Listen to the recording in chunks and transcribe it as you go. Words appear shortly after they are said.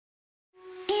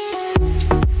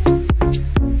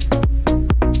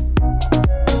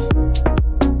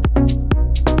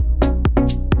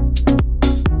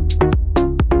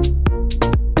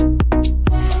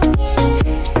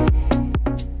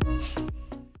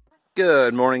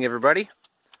Good morning, everybody.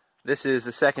 This is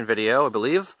the second video, I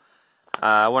believe.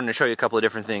 I wanted to show you a couple of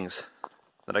different things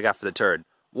that I got for the Turd.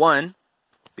 One,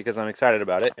 because I'm excited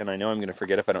about it, and I know I'm going to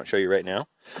forget if I don't show you right now,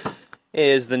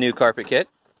 is the new carpet kit.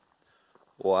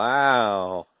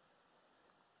 Wow.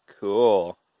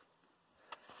 Cool.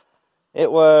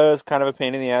 It was kind of a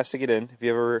pain in the ass to get in.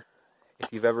 If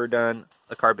you've ever done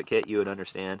a carpet kit, you would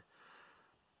understand.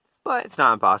 But it's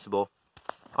not impossible.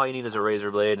 All you need is a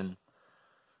razor blade and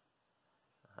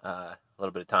a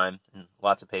little bit of time and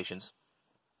lots of patience.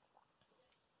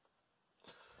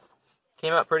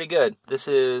 Came out pretty good. This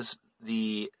is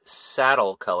the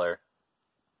saddle color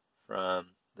from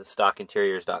the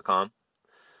stockinteriors.com,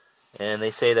 and they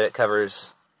say that it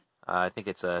covers I think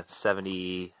it's a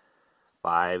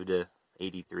 75 to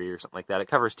 83 or something like that. It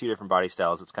covers two different body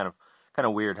styles. It's kind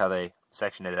of weird how they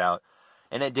sectioned it out,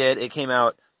 and it did. It came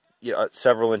out, you know,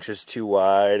 several inches too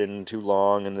wide and too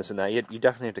long and this and that. You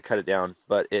definitely have to cut it down,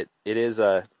 but it is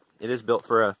built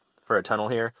for a tunnel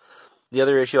here. The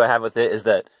other issue I have with it is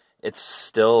that it's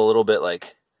still a little bit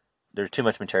like there's too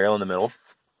much material in the middle.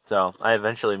 So I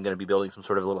eventually am going to be building some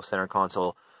sort of little center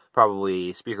console,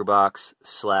 probably speaker box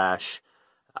slash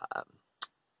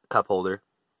cup holder.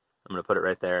 I'm going to put it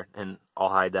right there, and I'll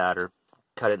hide that or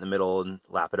cut it in the middle and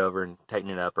lap it over and tighten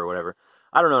it up or whatever.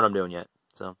 I don't know what I'm doing yet.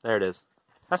 So there it is.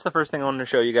 That's the first thing I wanted to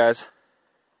show you guys.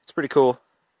 It's pretty cool.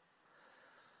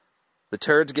 The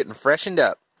Turd's getting freshened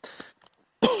up.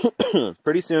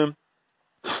 Pretty soon,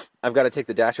 I've got to take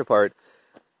the dash apart.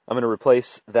 I'm going to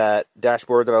replace that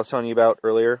dashboard that I was telling you about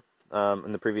earlier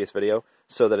in the previous video,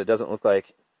 so that it doesn't look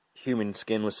like human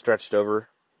skin was stretched over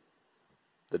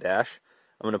the dash.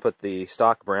 I'm going to put the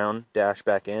stock brown dash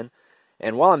back in.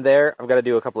 And while I'm there, I've got to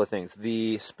do a couple of things.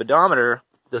 The speedometer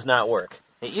does not work.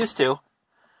 It used to.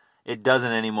 It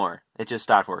doesn't anymore. It just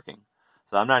stopped working.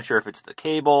 So I'm not sure if it's the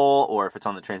cable, or if it's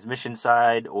on the transmission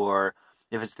side, or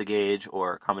if it's the gauge,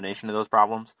 or a combination of those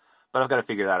problems. But I've got to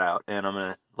figure that out, and I'm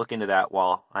going to look into that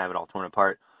while I have it all torn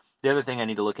apart. The other thing I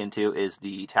need to look into is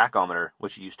the tachometer,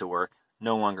 which used to work,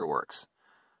 no longer works.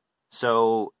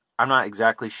 So I'm not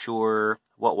exactly sure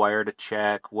what wire to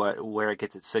check, where it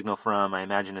gets its signal from. I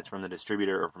imagine it's from the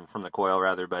distributor, or from the coil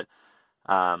rather, but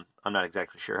I'm not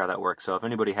exactly sure how that works. So if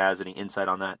anybody has any insight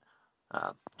on that,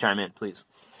 chime in, please.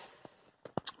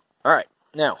 All right,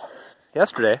 now,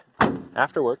 yesterday,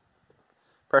 after work,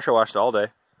 pressure washed all day.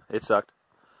 It sucked.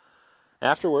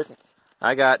 After work,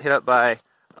 I got hit up by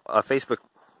a Facebook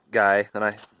guy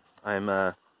that I'm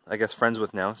I guess friends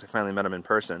with now, because I finally met him in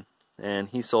person, and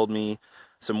he sold me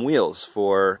some wheels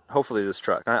for hopefully this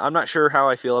truck. I'm not sure how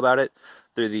I feel about it.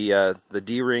 They're the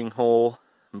D-ring hole,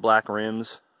 black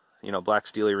rims, you know, black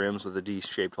steely rims with the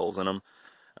D-shaped holes in them,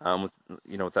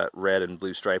 with that red and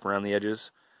blue stripe around the edges.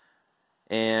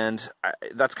 And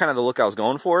that's kind of the look I was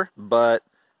going for, but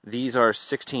these are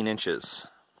 16 inches,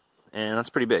 and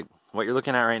that's pretty big. What you're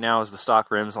looking at right now is the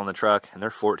stock rims on the truck, and they're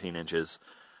 14 inches.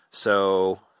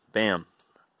 So, bam.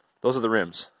 Those are the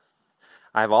rims.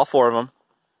 I have all four of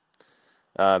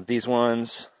them. These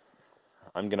ones,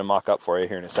 I'm going to mock up for you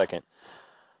here in a second.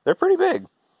 They're pretty big.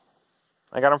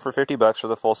 I got them for $50 for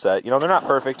the full set. You know, they're not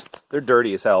perfect. They're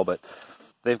dirty as hell, but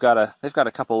they've got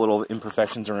a couple little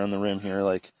imperfections around the rim here,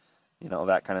 like, you know,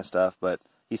 that kind of stuff. But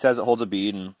he says it holds a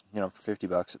bead, and, you know, for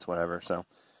 $50, it's whatever. So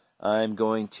I'm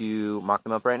going to mock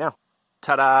them up right now.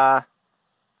 Ta-da!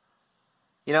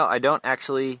 You know, I don't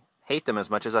actually hate them as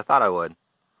much as I thought I would.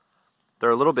 They're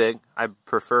a little big. I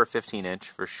prefer 15-inch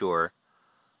for sure,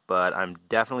 but I'm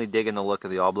definitely digging the look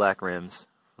of the all-black rims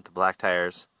with the black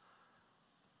tires.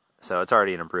 So it's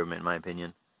already an improvement in my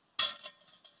opinion.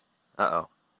 Uh-oh.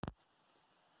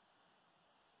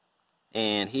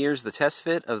 And here's the test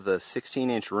fit of the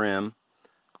 16-inch rim.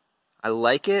 I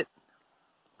like it.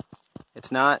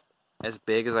 It's not as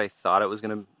big as I thought it was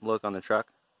going to look on the truck,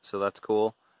 so that's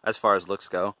cool as far as looks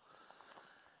go.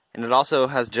 And it also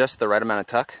has just the right amount of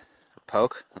tuck, or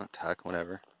poke, not tuck,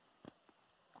 whatever.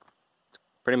 It's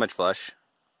pretty much flush.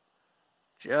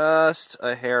 Just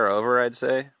a hair over, I'd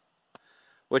say,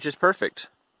 which is perfect.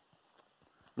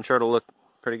 I'm sure it'll look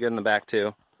pretty good in the back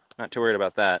too. Not too worried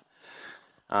about that.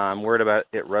 I'm worried about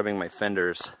it rubbing my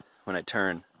fenders when I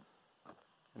turn,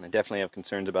 and I definitely have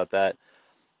concerns about that.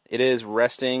 It is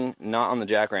resting not on the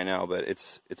jack right now, but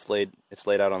it's laid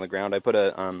out on the ground. I put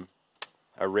a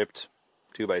ripped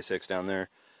 2x6 down there.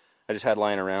 I just had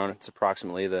lying around. It's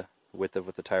approximately the width of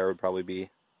what the tire would probably be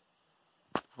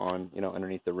on, you know,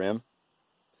 underneath the rim.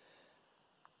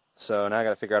 So now I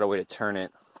got to figure out a way to turn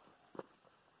it.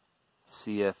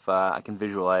 See if I can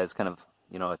visualize kind of,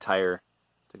 you know, a tire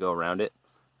to go around it.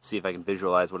 See if I can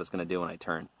visualize what it's going to do when I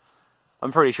turn.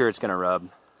 I'm pretty sure it's going to rub.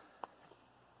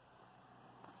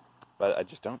 but I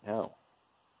just don't know.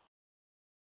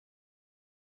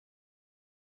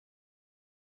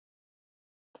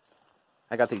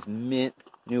 I got these mint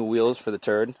new wheels for the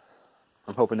Turd.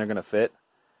 I'm hoping they're going to fit.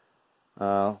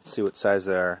 Let's see what size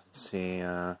they are. Let's see.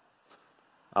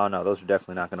 Oh no, those are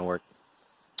definitely not going to work.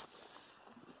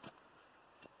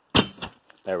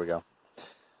 There we go.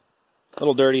 A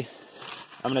little dirty.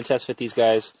 I'm going to test fit these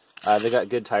guys. They got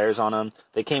good tires on them.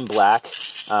 They came black,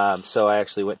 so I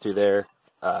actually went through there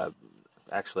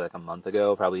actually like a month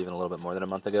ago, probably even a little bit more than a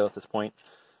month ago at this point,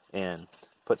 and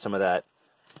put some of that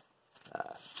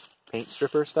paint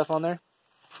stripper stuff on there.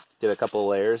 Did a couple of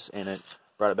layers, and it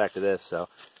brought it back to this. So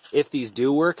if these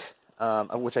do work,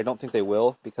 which I don't think they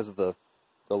will because of the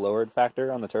lowered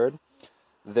factor on the Turd,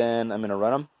 then I'm going to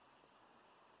run them.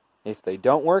 If they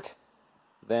don't work,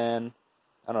 then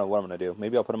I don't know what I'm going to do.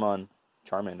 Maybe I'll put them on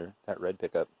Charmander, that red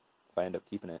pickup, if I end up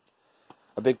keeping it.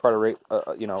 A big part of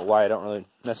why I don't really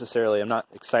necessarily, I'm not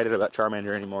excited about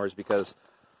Charmander anymore is because,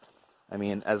 I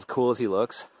mean, as cool as he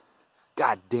looks,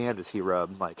 god damn does he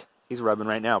rub. Like, he's rubbing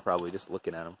right now probably just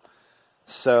looking at him.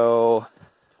 So,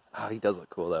 oh, he does look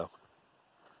cool though.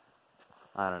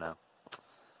 I don't know.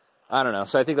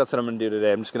 So I think that's what I'm going to do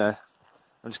today. I'm just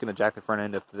gonna jack the front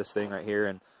end up to this thing right here,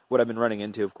 and what I've been running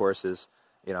into, of course, is,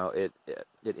 you know, it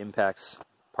impacts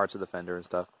parts of the fender and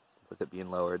stuff with it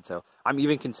being lowered. So I'm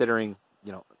even considering,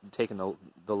 you know, taking the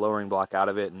lowering block out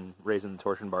of it and raising the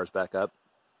torsion bars back up.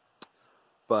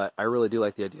 But I really do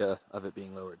like the idea of it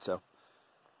being lowered, so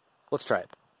let's try it.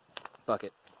 Fuck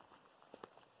it.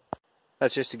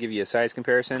 That's just to give you a size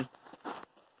comparison.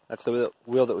 That's the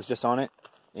wheel that was just on it,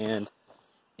 and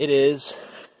it is,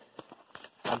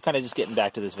 I'm kind of just getting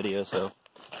back to this video, so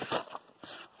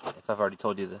if I've already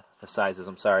told you the sizes,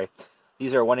 I'm sorry.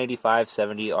 These are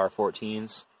 185/70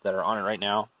 R14s that are on it right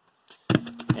now,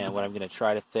 and what I'm going to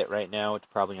try to fit right now, which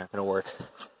probably aren't going to work,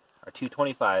 are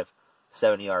 225/70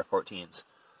 R14s.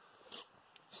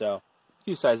 So, a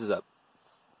few sizes up.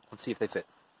 Let's see if they fit.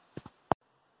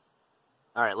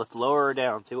 Alright, let's lower her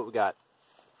down, see what we got.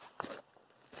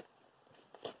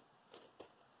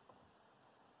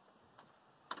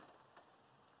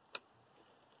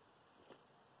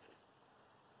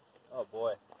 Oh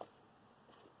boy.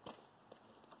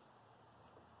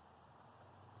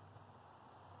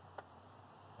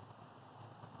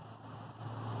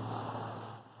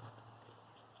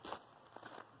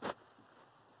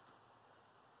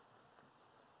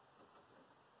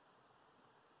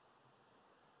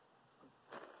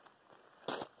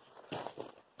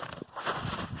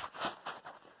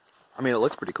 I mean, it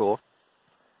looks pretty cool.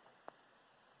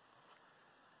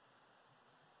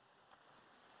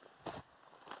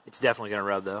 It's definitely going to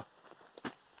rub, though.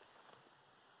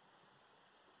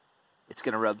 It's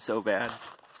going to rub so bad.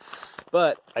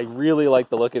 But I really like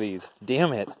the look of these.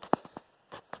 Damn it.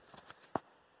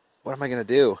 What am I going to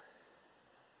do?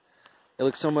 It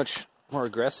looks so much more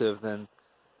aggressive than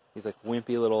these like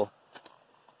wimpy little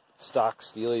stock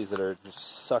steelies that are just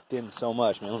sucked in so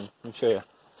much. Man, let me show you.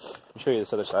 Let me show you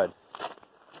this other side.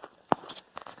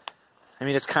 I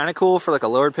mean, it's kind of cool for like a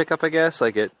lowered pickup, I guess.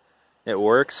 Like it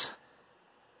works.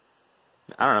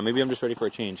 I don't know. Maybe I'm just ready for a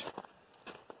change.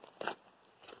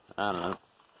 I don't know.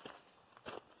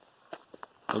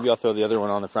 Maybe I'll throw the other one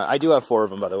on the front. I do have 4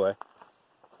 of them, by the way.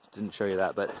 Didn't show you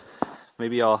that, but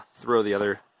maybe I'll throw the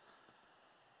other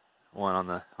one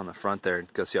on the front there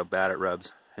and go see how bad it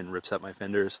rubs and rips up my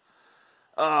fenders.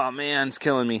 Oh man, it's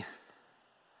killing me.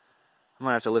 I'm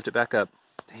gonna have to lift it back up.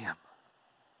 Damn.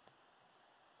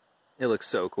 It looks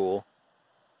so cool.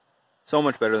 So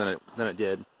much better than it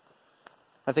did.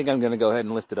 I think I'm going to go ahead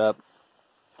and lift it up.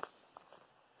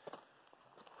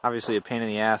 Obviously a pain in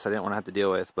the ass I didn't want to have to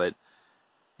deal with, but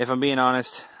if I'm being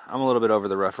honest, I'm a little bit over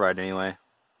the rough ride anyway.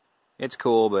 It's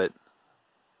cool, but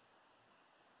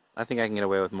I think I can get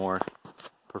away with more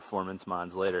performance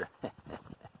mods later.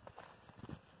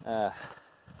 I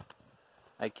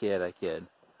kid.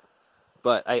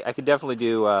 But I could definitely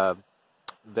do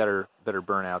better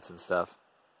burnouts and stuff.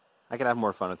 I could have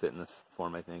more fun with it in this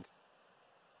form, I think.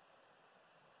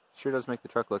 Sure does make the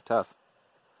truck look tough.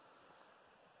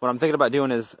 What I'm thinking about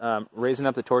doing is raising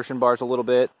up the torsion bars a little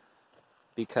bit,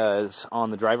 because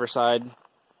on the driver's side,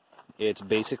 it's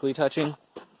basically touching.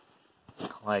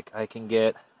 Like I can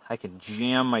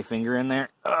jam my finger in there.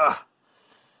 Ugh.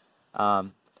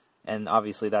 And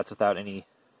obviously that's without any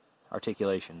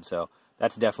articulation, so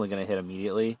that's definitely going to hit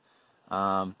immediately.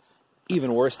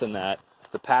 Even worse than that,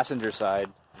 the passenger side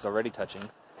is already touching.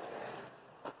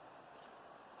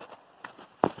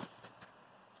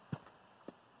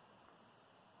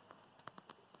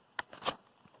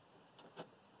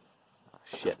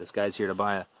 Shit, this guy's here to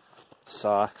buy a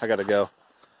saw. I gotta go.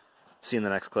 See you in the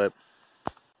next clip.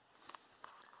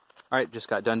 Alright, just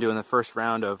got done doing the first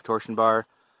round of torsion bar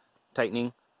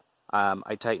tightening.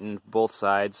 I tightened both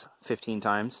sides 15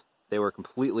 times. They were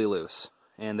completely loose,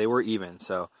 and they were even,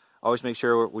 so always make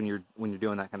sure when you're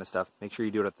doing that kind of stuff, make sure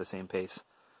you do it at the same pace,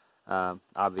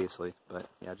 obviously, but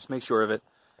yeah, just make sure of it.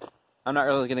 I'm not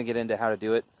really going to get into how to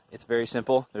do it. It's very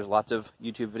simple. There's lots of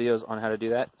YouTube videos on how to do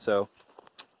that, so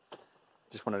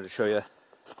just wanted to show you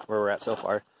where we're at so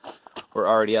far. We're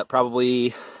already up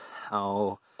probably,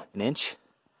 an inch,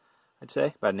 I'd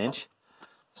say, about an inch.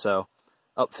 So,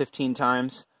 up 15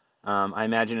 times. I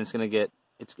imagine it's going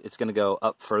to go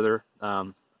up further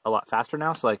a lot faster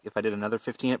now. So, like, if I did another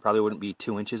 15, it probably wouldn't be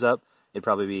 2 inches up. It'd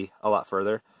probably be a lot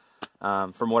further.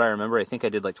 From what I remember, I think I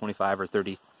did like 25 or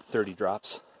 30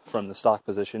 drops from the stock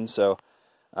position. So,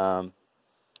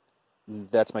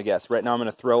 that's my guess. Right now, I'm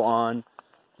going to throw on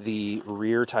the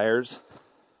rear tires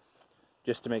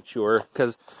just to make sure,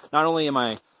 because not only am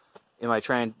I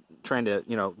trying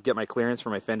to get my clearance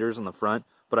for my fenders on the front,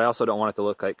 but I also don't want it to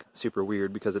look like super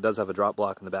weird, because it does have a drop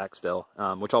block in the back still,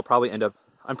 which I'm probably going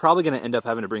to end up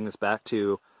having to bring this back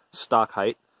to stock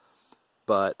height.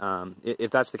 But if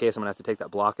that's the case, I'm going to have to take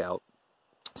that block out.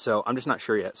 So I'm just not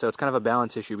sure yet. So it's kind of a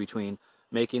balance issue between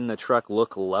making the truck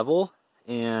look level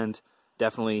and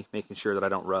definitely making sure that I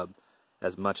don't rub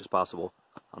as much as possible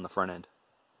on the front end.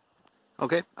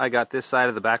 Okay, I got this side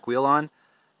of the back wheel on,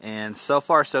 and so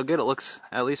far so good. It looks,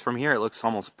 at least from here, it looks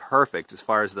almost perfect as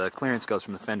far as the clearance goes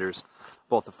from the fenders.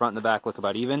 Both the front and the back look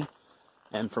about even,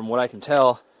 and from what I can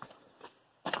tell,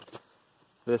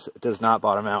 this does not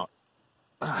bottom out.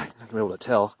 I'm not going to be able to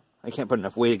tell. I can't put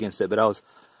enough weight against it, but I was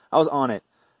on it.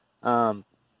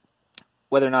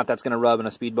 Whether or not that's going to rub in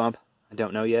a speed bump, I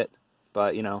don't know yet,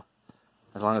 but,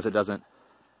 as long as it doesn't,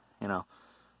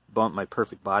 bump my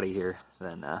perfect body here,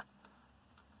 then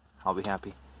I'll be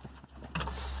happy.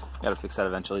 Gotta fix that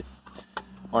eventually.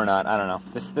 Or not, I don't know.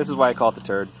 This is why I call it the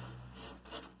Turd.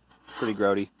 Pretty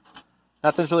grody.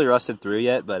 Nothing's really rusted through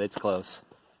yet, but it's close.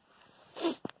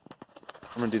 I'm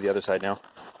gonna do the other side now.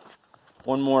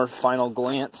 One more final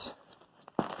glance.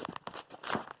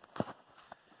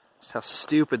 Just how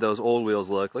stupid those old wheels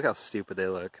look. Look how stupid they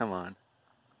look, come on.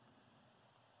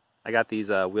 I got these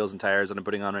wheels and tires that I'm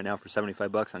putting on right now for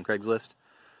 75 bucks on Craigslist.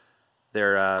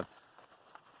 They're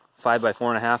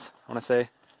 5x4.5, I want to say,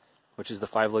 which is the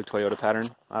 5-lug Toyota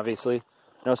pattern, obviously.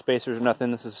 No spacers or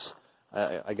nothing. This is,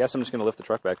 I guess I'm just going to lift the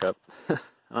truck back up. I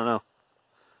don't know.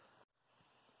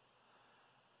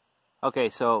 Okay,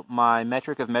 so my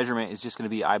metric of measurement is just going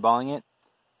to be eyeballing it.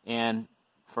 And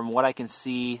from what I can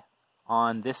see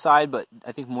on this side, but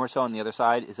I think more so on the other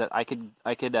side, is that I could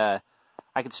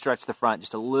stretch the front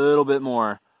just a little bit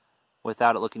more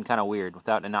without it looking kind of weird,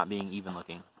 without it not being even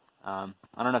looking. I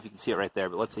don't know if you can see it right there,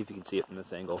 but let's see if you can see it from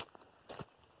this angle.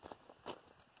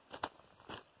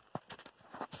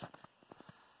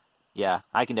 Yeah,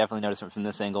 I can definitely notice it from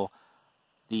this angle.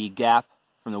 The gap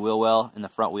from the wheel well in the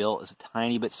front wheel is a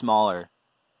tiny bit smaller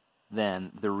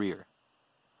than the rear,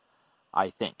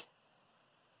 I think.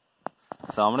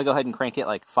 So I'm going to go ahead and crank it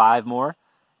like 5 more,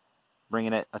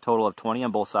 bringing it a total of 20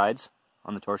 on both sides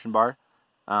on the torsion bar,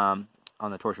 on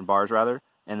the torsion bars rather,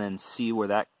 and then see where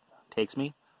that takes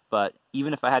me. But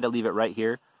even if I had to leave it right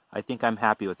here, I think I'm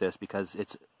happy with this, because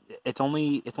it's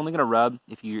only going to rub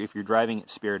if you're driving it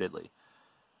spiritedly,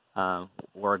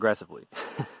 or aggressively.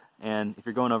 And if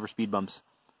you're going over speed bumps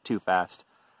too fast,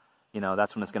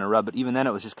 that's when it's going to rub. But even then,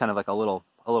 it was just kind of like a little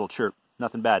chirp,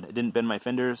 nothing bad. It didn't bend my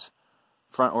fenders,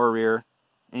 front or rear,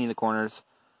 any of the corners.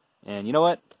 And you know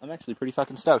what? I'm actually pretty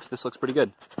fucking stoked. This looks pretty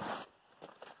good.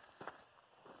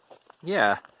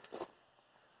 Yeah.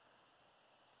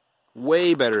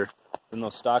 Way better than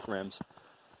those stock rims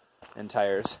and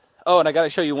tires. Oh, and I got to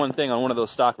show you one thing on one of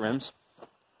those stock rims.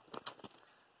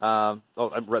 I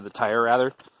read the tire,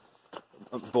 rather.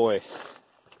 Oh, boy.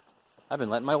 I've been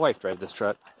letting my wife drive this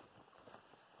truck.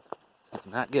 That's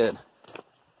not good.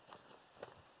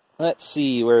 Let's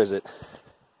see, where is it?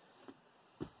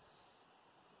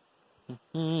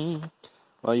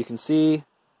 Well, you can see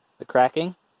the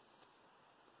cracking.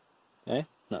 Okay,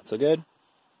 not so good.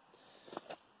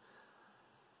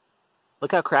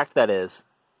 Look how cracked that is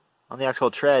on the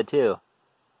actual tread, too.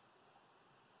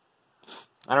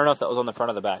 I don't know if that was on the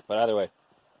front or the back, but either way,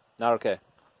 not okay.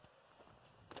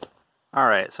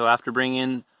 Alright, so after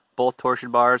bringing both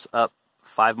torsion bars up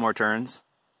 5 more turns,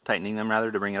 tightening them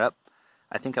rather to bring it up,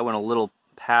 I think I went a little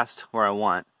past where I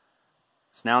want.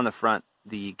 So now in the front,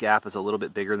 the gap is a little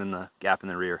bit bigger than the gap in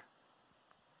the rear.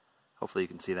 Hopefully you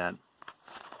can see that.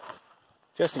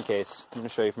 Just in case, I'm going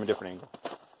to show you from a different angle.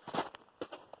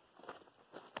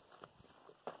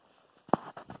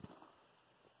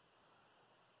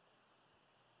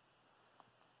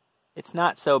 It's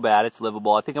not so bad. It's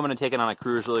livable. I think I'm going to take it on a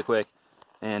cruise really quick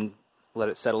and let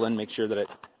it settle in, make sure that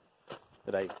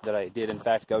I did in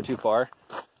fact go too far.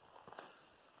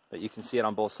 But you can see it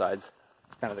on both sides.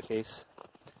 It's kind of the case.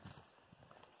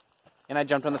 And I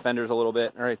jumped on the fenders a little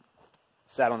bit, or I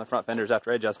sat on the front fenders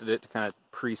after I adjusted it to kind of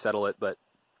pre-settle it, but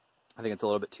I think it's a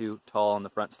little bit too tall on the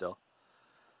front still.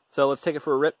 So let's take it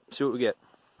for a rip, see what we get.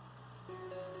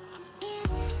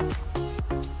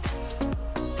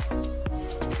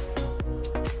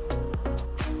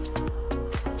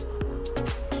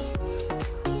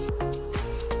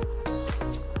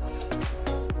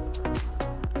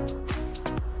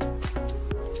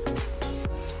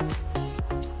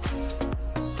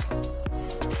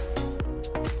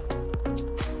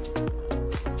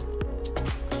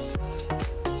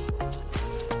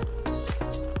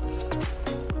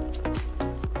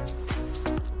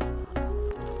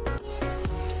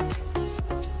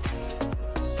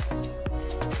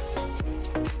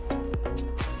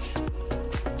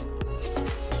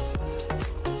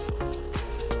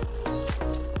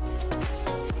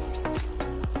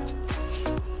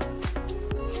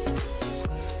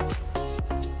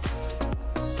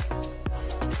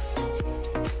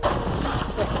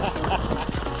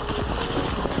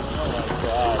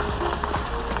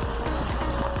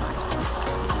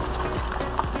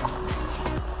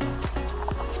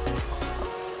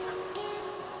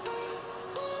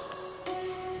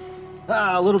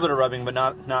 A little bit of rubbing, but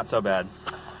not so bad.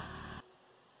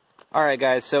 Alright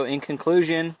guys, so in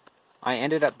conclusion, I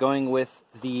ended up going with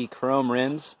the chrome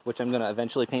rims, which I'm going to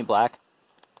eventually paint black.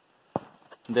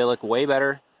 They look way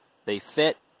better. They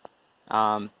fit.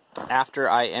 After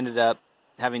I ended up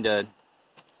having to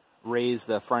raise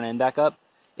the front end back up,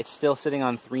 it's still sitting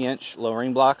on 3-inch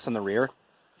lowering blocks on the rear.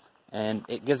 And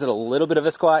it gives it a little bit of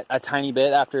a squat, a tiny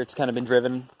bit, after it's kind of been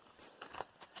driven.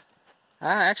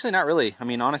 Actually, not really. I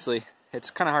mean, honestly, it's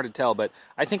kind of hard to tell, but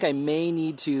I think I may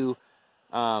need to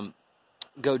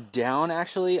go down,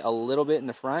 actually, a little bit in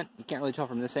the front. You can't really tell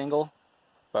from this angle,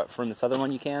 but from this other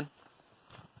one you can.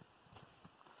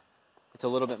 It's a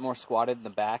little bit more squatted in the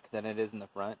back than it is in the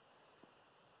front.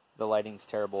 The lighting's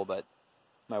terrible, but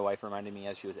my wife reminded me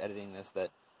as she was editing this that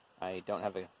I don't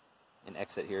have an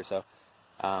exit here, so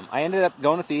I ended up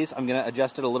going with these. I'm going to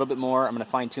adjust it a little bit more. I'm going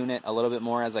to fine-tune it a little bit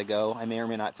more as I go. I may or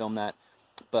may not film that,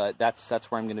 but that's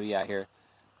where I'm going to be at here.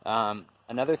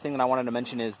 Another thing that I wanted to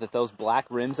mention is that those black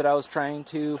rims that I was trying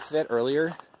to fit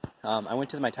earlier, I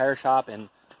went to my tire shop, and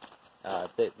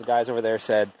the guys over there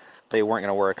said they weren't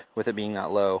going to work with it being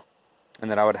that low,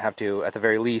 and that I would have to, at the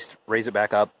very least, raise it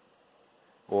back up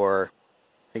or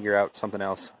figure out something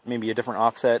else. Maybe a different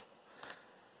offset.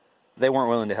 They weren't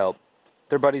willing to help.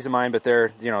 They're buddies of mine, but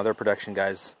they're production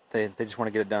guys. They just want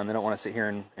to get it done. They don't want to sit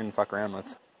here and fuck around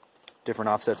with different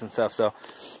offsets and stuff. So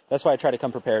that's why I try to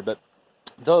come prepared. But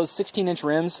those 16-inch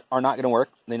rims are not going to work.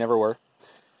 They never were.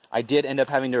 I did end up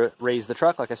having to raise the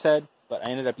truck, like I said, but I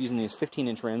ended up using these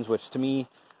 15-inch rims, which to me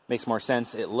makes more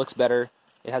sense. It looks better.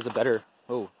 It has a better,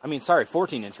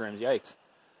 14-inch rims, yikes.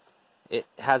 It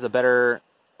has a better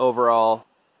overall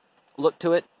look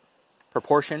to it,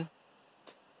 proportion,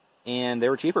 and they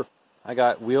were cheaper. I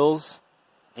got wheels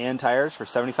and tires for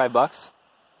 75 bucks,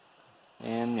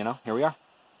 and here we are.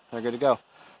 They're good to go.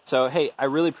 So hey, I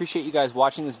really appreciate you guys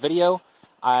watching this video.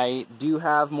 I do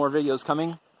have more videos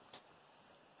coming.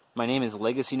 My name is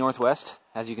Legacy Northwest.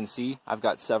 As you can see, I've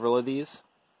got several of these.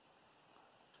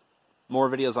 More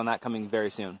videos on that coming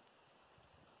very soon.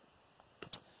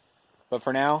 But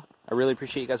for now, I really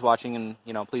appreciate you guys watching,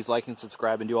 and please like and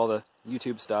subscribe and do all the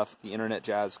YouTube stuff, the internet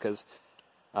jazz, because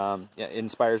it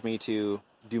inspires me to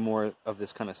do more of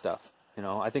this kind of stuff.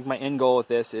 I think my end goal with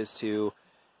this is to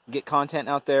get content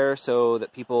out there so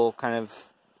that people kind of,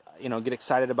 get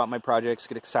excited about my projects,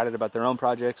 get excited about their own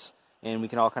projects, and we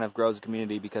can all kind of grow as a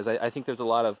community, because I think there's a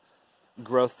lot of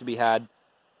growth to be had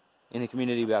in the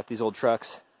community about these old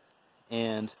trucks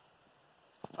and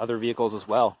other vehicles as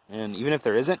well. And even if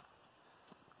there isn't,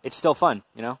 it's still fun,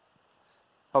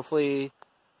 Hopefully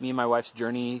me and my wife's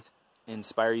journey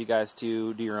inspire you guys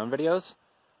to do your own videos.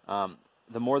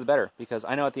 The more the better, because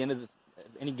I know at the end of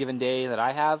any given day that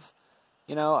I have,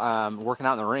 working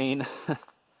out in the rain,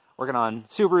 working on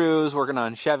Subarus, working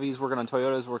on Chevys, working on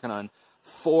Toyotas, working on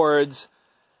Fords,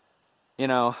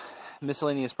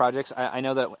 miscellaneous projects. I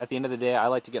know that at the end of the day, I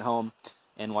like to get home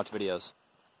and watch videos.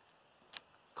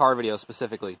 Car videos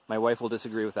specifically. My wife will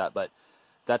disagree with that, but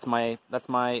that's my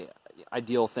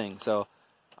ideal thing. So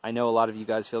I know a lot of you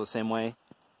guys feel the same way.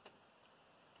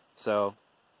 So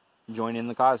join in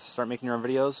the cause. Start making your own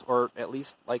videos, or at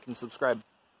least like and subscribe.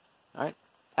 All right.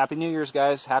 Happy New Year's,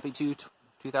 guys. Happy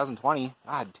 2020.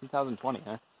 God, 2020,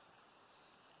 huh?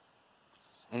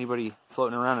 Anybody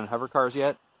floating around in hover cars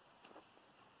yet?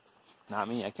 Not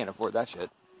me. I can't afford that shit.